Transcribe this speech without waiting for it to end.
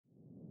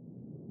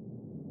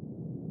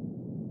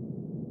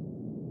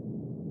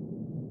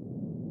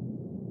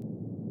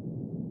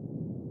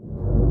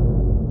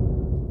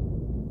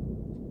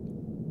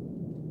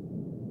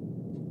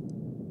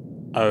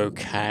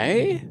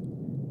Okay.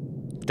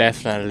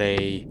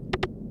 Definitely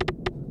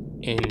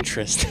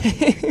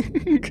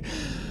interesting.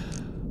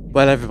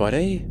 Well,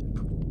 everybody,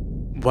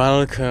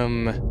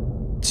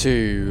 welcome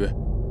to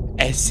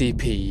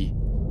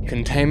SCP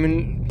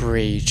Containment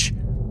Breach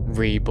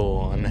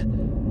REBORN.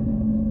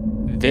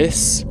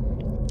 This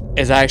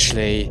is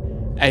actually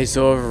a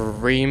sort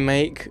of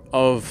remake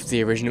of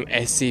the original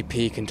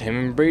SCP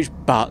Containment Breach,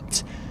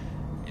 but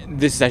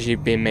this is actually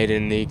being made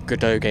in the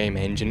Godot game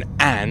engine,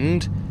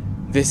 and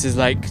this is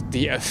like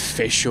the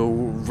official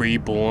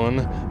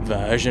Reborn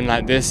version.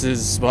 Like, this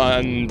is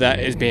one that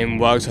is being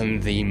worked on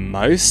the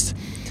most,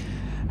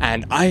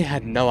 and I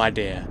had no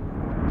idea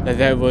that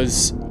there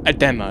was a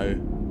demo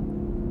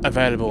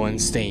available on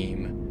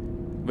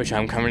Steam, which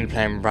I'm currently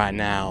playing right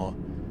now.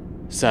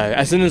 So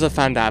as soon as I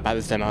found out about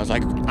this demo, I was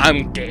like,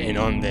 I'm getting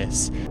on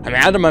this. I mean,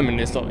 at the moment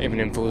it's not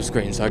even in full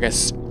screen, so I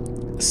guess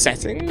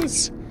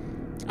settings,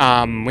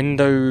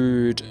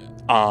 windowed,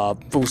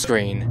 full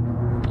screen,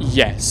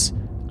 yes.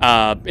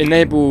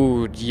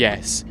 Enabled,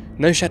 yes.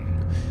 No shadow.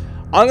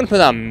 I'm gonna put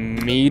that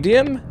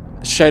medium.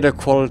 Shader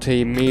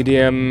quality,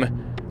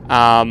 medium.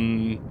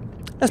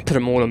 Let's put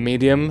them all on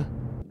medium.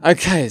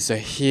 Okay, so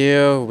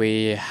here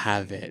we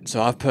have it.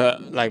 So I've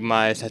put like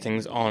my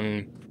settings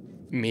on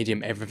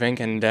medium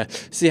everything, and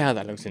see how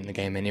that looks in the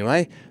game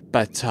anyway.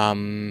 But so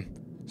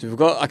we've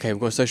got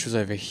socials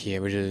over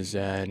here, which is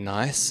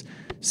nice.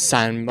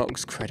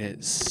 Sandbox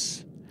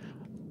credits.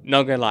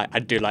 Not gonna lie, I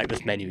do like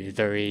this menu. It's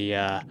very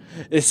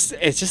it's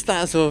just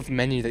that sort of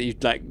menu that you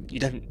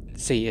don't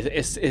see.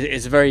 It's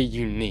a very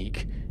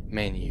unique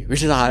menu,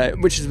 which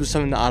is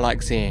something that I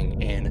like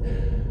seeing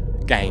in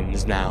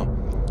games now.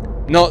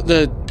 Not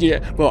the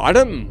well, I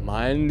don't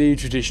mind the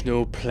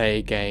traditional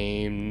play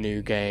game,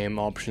 new game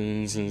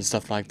options and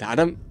stuff like that. I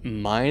don't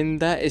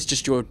mind that. It's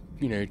just your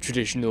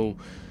traditional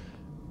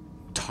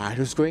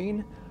title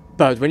screen.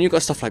 But when you've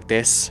got stuff like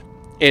this,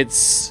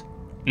 it's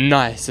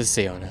nice to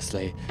see,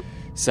 honestly.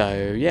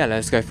 So yeah,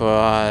 let's go for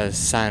our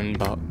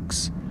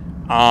sandbox.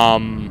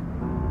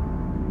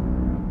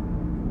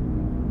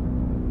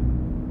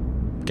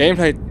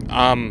 Gameplay.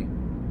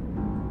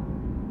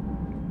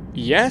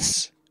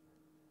 Yes.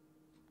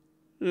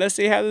 Let's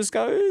see how this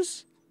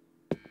goes.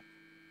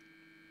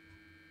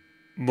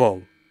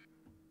 Whoa.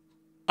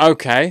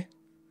 Okay.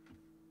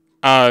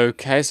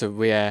 Okay, so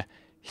we're...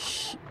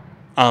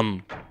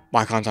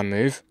 why can't I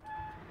move?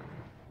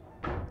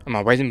 Am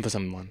I waiting for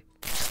someone?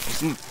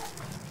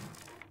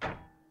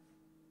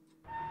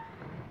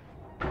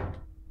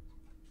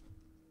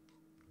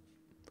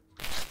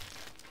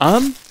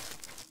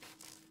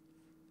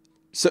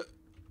 So...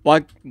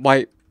 Why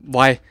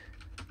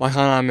can't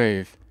I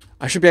move?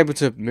 I should be able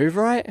to move,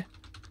 right?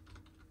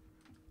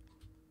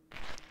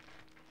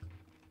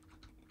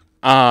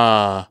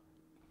 I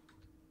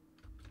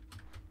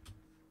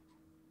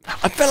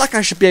feel like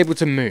I should be able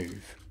to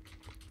move.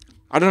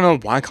 I don't know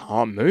why I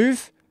can't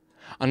move.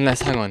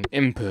 Unless, hang on,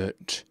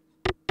 input.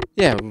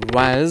 Yeah,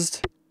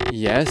 WASD.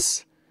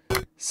 Yes.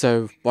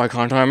 So, why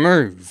can't I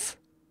move?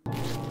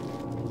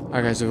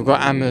 Okay, so we've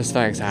got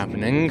atmospherics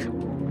happening.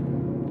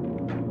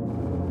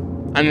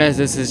 Unless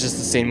this is just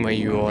a scene where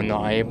you are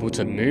not able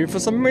to move for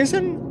some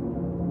reason.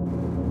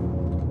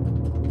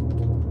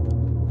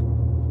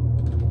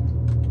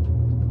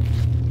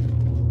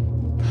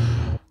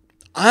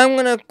 I'm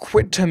gonna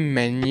quit to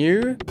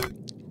menu.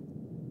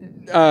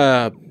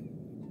 Load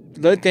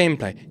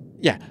gameplay.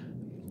 Yeah.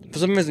 For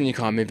some reason you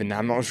can't move in now,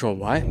 I'm not sure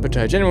why. But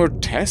general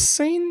test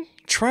scene?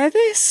 Try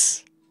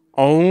this?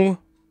 Oh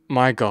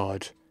my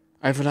god.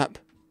 Overlap.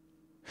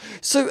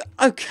 So,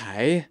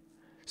 okay.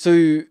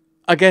 So,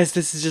 I guess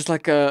this is just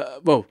like a...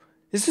 Well,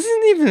 this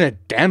isn't even a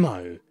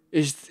demo.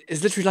 It's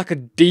literally like a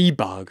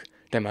debug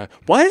demo.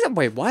 Why is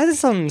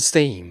this on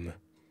Steam?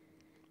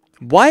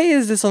 Why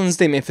is this on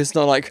Steam if it's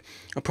not like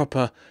a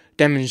proper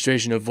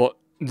demonstration of what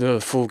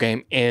the full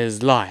game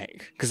is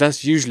like? Because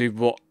that's usually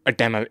what a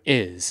demo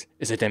is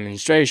a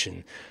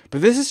demonstration.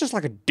 But this is just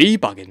like a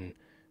debugging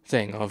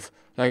thing of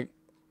like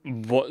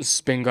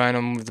what's been going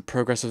on with the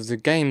progress of the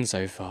game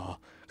so far.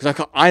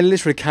 Because I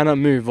literally cannot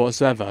move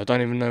whatsoever. I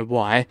don't even know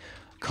why.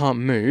 Can't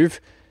move.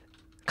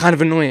 Kind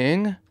of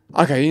annoying.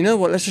 Okay, you know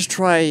what? Let's just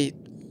try...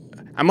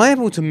 Am I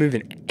able to move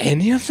in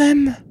any of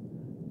them?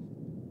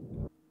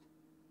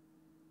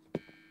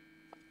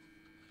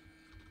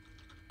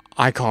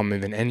 I can't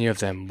move in any of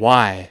them.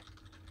 Why?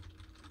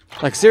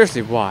 Like,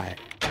 seriously, why?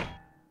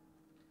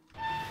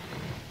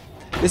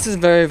 This is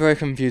very, very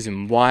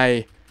confusing.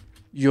 Why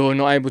you're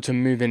not able to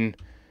move in...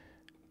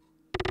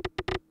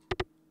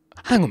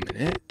 Hang on a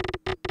minute.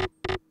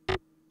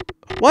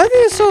 Why are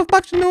they sort of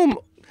back to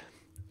normal?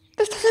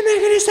 This doesn't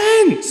make any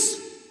sense!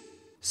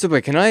 So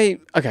wait, can I...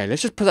 Okay,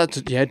 let's just put that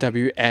to... Yeah,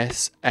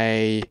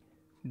 W-S-A-D.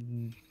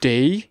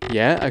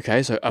 Yeah,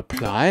 okay, so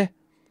apply.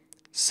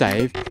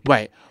 Save.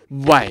 Wait,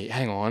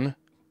 hang on.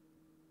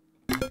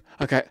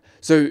 Okay,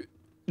 so...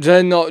 Did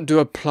I not do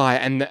apply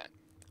and...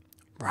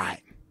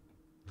 Right.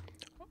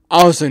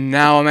 Oh, so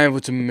now I'm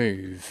able to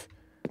move.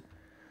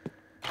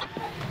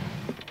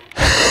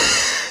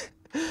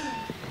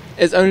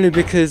 is only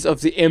because of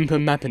the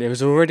input mapping. It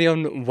was already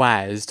on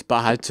WASD, but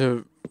I had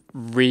to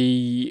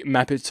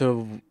remap it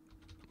to...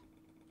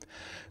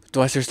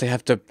 Do I seriously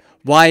have to...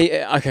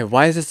 Why? Okay,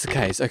 why is this the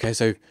case? Okay,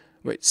 so...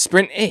 Wait,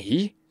 sprint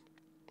E?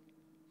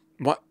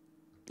 What?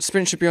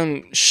 Sprint should be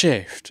on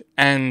shift,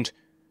 and...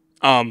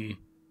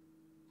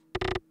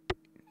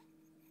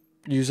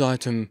 Use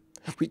item...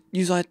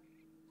 Use item...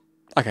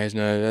 Okay,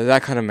 no,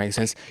 that kind of makes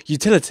sense.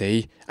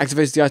 Utility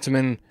activates the item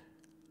in...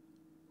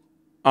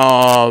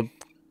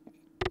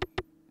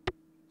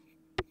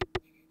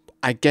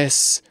 I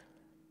guess...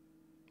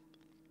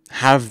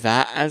 Have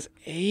that as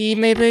E,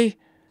 maybe?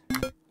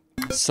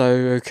 So,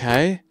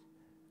 okay.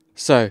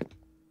 So...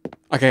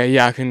 Okay,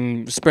 yeah, I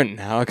can sprint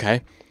now,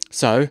 okay.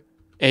 So,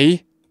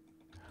 E...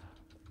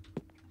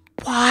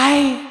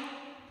 Why?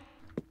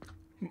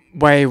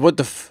 Wait, what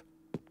the f...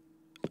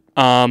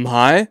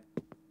 Hi?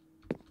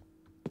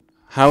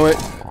 How it...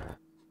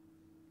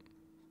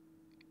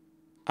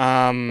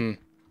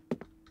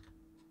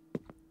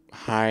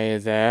 Hi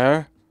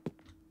there.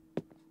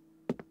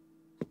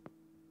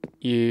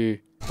 You...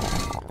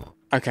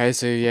 Okay,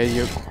 so yeah,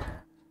 you...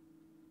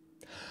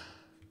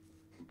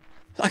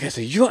 Okay,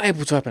 so you're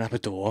able to open up a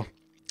door,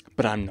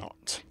 but I'm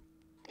not.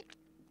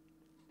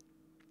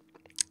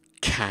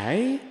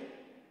 Okay?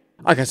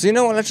 Okay, so you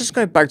know what, let's just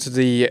go back to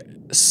the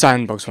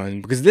sandbox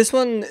one, because this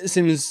one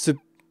seems to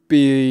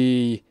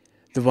be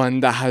the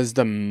one that has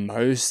the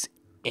most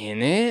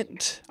in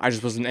it. I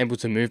just wasn't able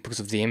to move because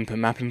of the input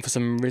mapping for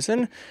some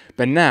reason,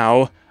 but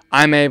now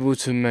I'm able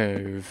to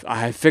move. I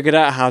have figured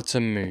out how to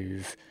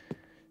move.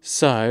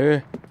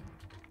 So,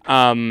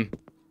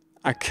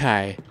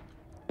 okay.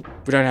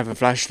 We don't have a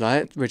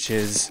flashlight, which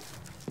is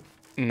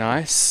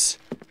nice.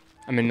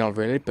 I mean, not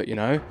really, but you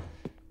know.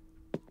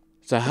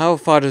 So how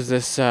far does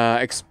this,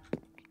 I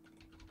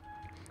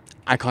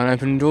can't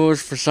open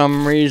doors for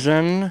some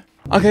reason.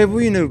 Okay,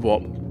 well, you know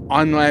what?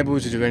 I'm not able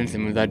to do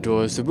anything with that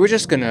door, so we're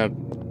just gonna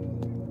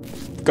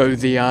go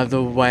the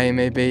other way,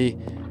 maybe.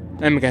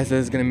 Let me guess,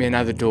 there's gonna be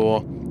another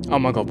door. Oh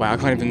my god, wait, I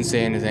can't even see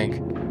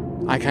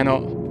anything. I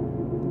cannot...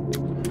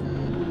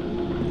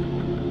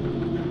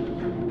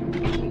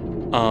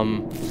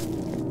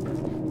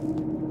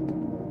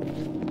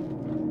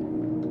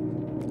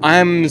 I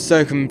am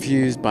so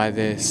confused by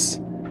this.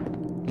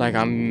 Like,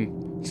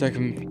 I'm so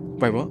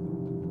wait, what?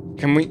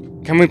 Can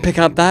we pick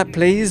up that,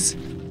 please?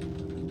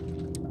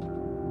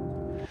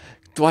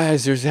 Do I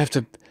seriously have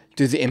to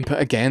do the input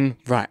again?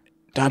 Right.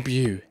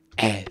 W,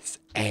 S,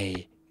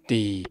 A,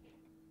 D,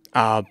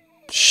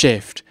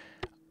 shift.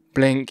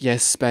 Blink,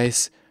 yes,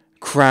 space.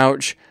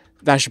 Crouch,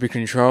 that should be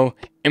control.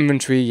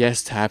 Inventory,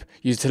 yes, tab.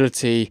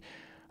 Utility,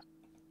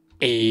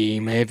 E,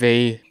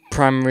 maybe.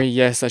 Primary,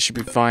 yes, that should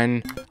be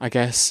fine, I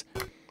guess.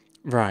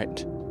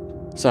 Right.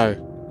 So,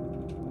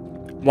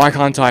 why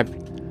can't I...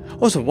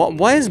 Also,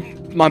 why is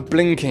my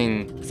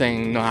blinking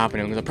thing not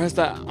happening? Because I pressed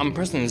that... I'm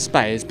pressing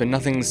space, but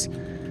nothing's...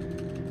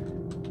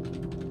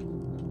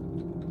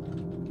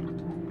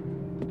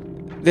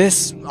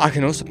 This, I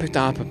can also pick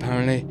that up,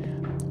 apparently.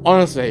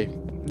 Honestly,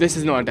 this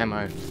is not a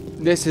demo.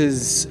 This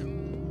is...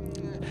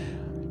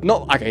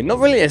 Not, okay, not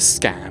really a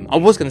scam. I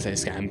was going to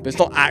say scam, but it's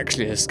not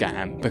actually a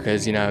scam.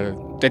 Because, you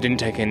know, they didn't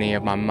take any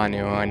of my money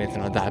or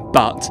anything like that.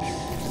 But,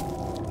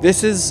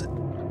 this is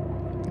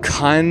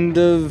kind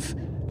of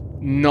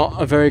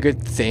not a very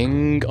good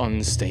thing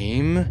on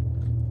Steam.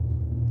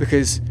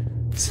 Because,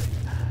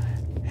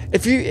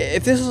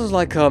 if this was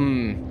like,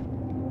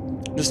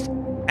 just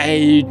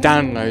a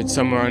download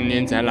somewhere on the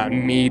internet, like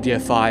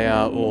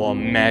Mediafire or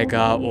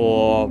Mega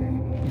or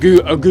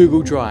a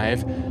Google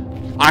Drive,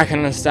 I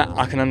can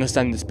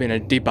understand this being a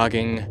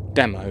debugging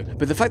demo.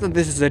 But the fact that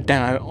this is a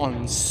demo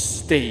on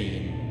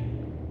Steam,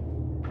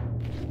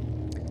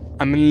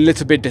 I'm a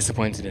little bit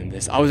disappointed in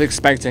this. I was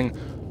expecting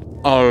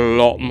a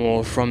lot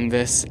more from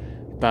this,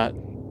 but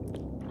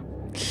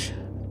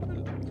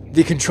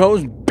the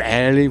controls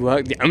barely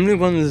work. The only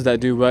ones that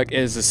do work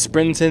is the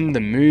sprinting, the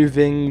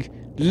moving.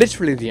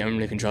 Literally the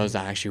only controls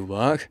that actually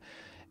work.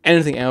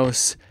 Anything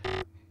else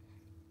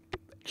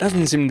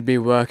doesn't seem to be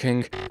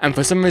working, and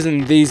for some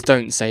reason these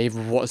don't save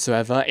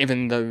whatsoever,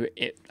 even though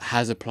it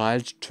has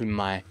applied to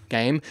my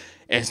game.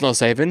 It's not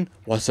saving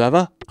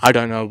whatsoever. I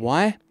don't know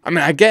why. I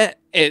mean, I get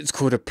it's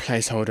called a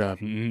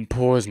placeholder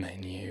pause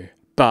menu,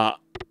 but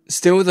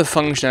still the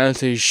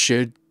functionality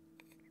should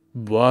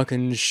work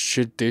and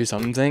should do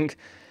something.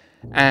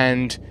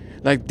 And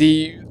like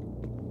the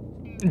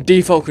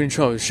default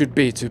controls should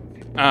be to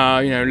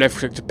you know, left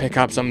click to pick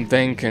up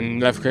something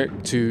and left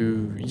click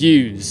to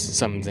use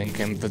something,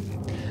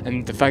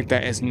 and the fact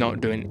that it's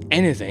not doing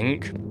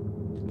anything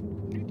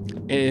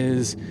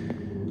is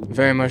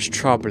very much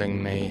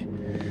troubling me.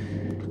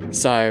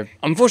 So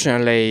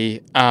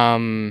unfortunately,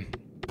 so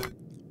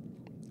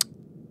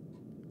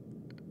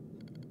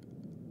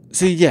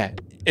yeah,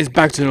 it's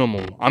back to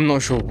normal. I'm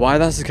not sure why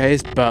that's the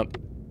case, but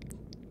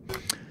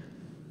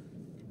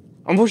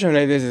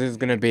unfortunately this is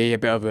going to be a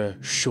bit of a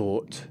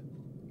short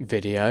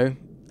video.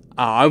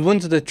 I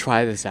wanted to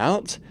try this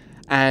out,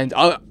 and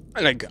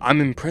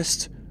I'm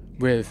impressed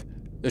with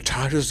the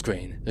title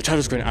screen. The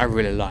title screen I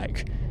really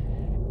like.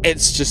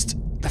 It's just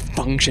the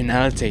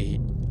functionality.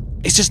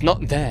 It's just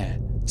not there.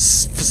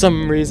 For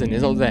some reason,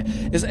 it's not there.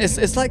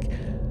 It's like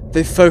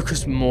they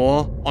focus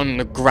more on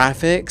the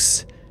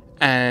graphics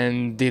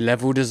and the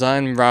level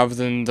design rather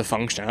than the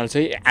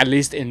functionality, at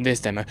least in this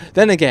demo.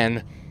 Then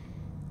again,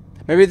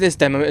 maybe this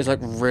demo is like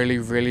really...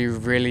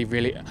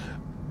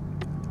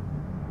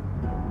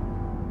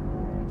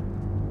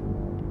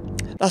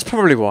 That's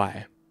probably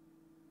why.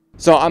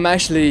 So I'm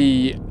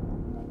actually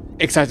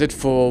excited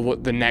for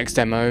what the next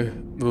demo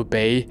will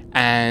be,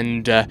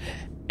 and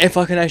if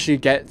I can actually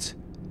get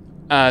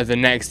the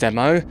next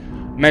demo,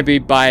 maybe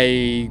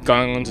by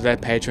going onto their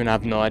Patreon, I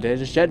have no idea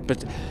just yet,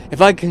 but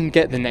if I can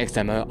get the next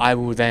demo, I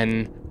will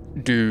then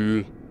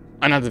do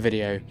another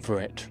video for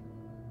it.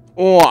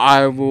 Or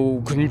I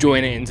will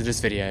conjoin it into this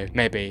video,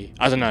 maybe,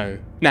 I don't know.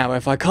 Now,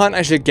 if I can't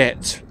actually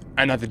get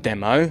another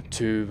demo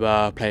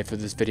to play for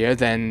this video,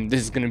 then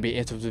this is going to be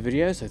it of the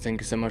video, so thank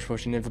you so much for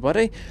watching,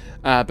 everybody.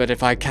 But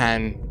if I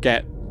can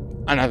get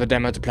another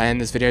demo to play in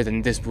this video,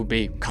 then this will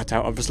be cut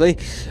out, obviously.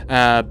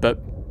 But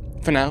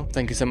for now,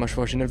 thank you so much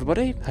for watching,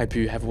 everybody. Hope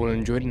you have all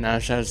enjoyed, and I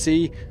shall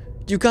see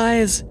you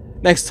guys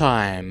next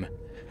time.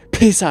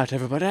 Peace out,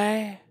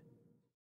 everybody.